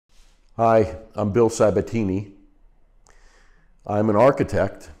Hi, I'm Bill Sabatini. I'm an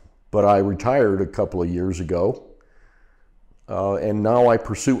architect, but I retired a couple of years ago, and now I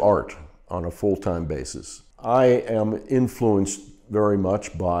pursue art on a full-time basis. I am influenced very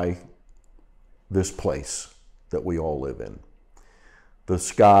much by this place that we all live in. The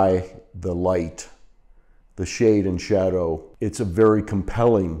sky, the light, the shade and shadow. It's a very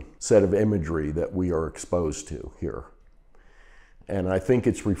compelling set of imagery that we are exposed to here. And I think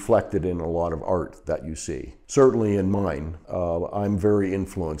it's reflected in a lot of art that you see. Certainly in mine, I'm very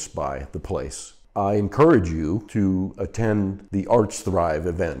influenced by the place. I encourage you to attend the ArtsThrive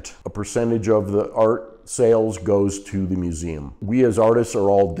event. A percentage of the art sales goes to the museum. We as artists are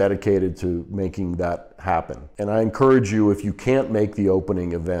all dedicated to making that happen. And I encourage you, if you can't make the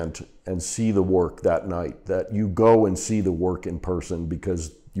opening event and see the work that night, that you go and see the work in person,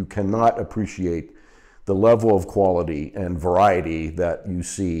 because you cannot appreciate the level of quality and variety that you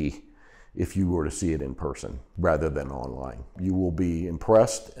see if you were to see it in person rather than online. You will be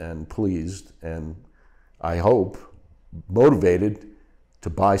impressed and pleased, and I hope motivated to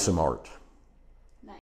buy some art.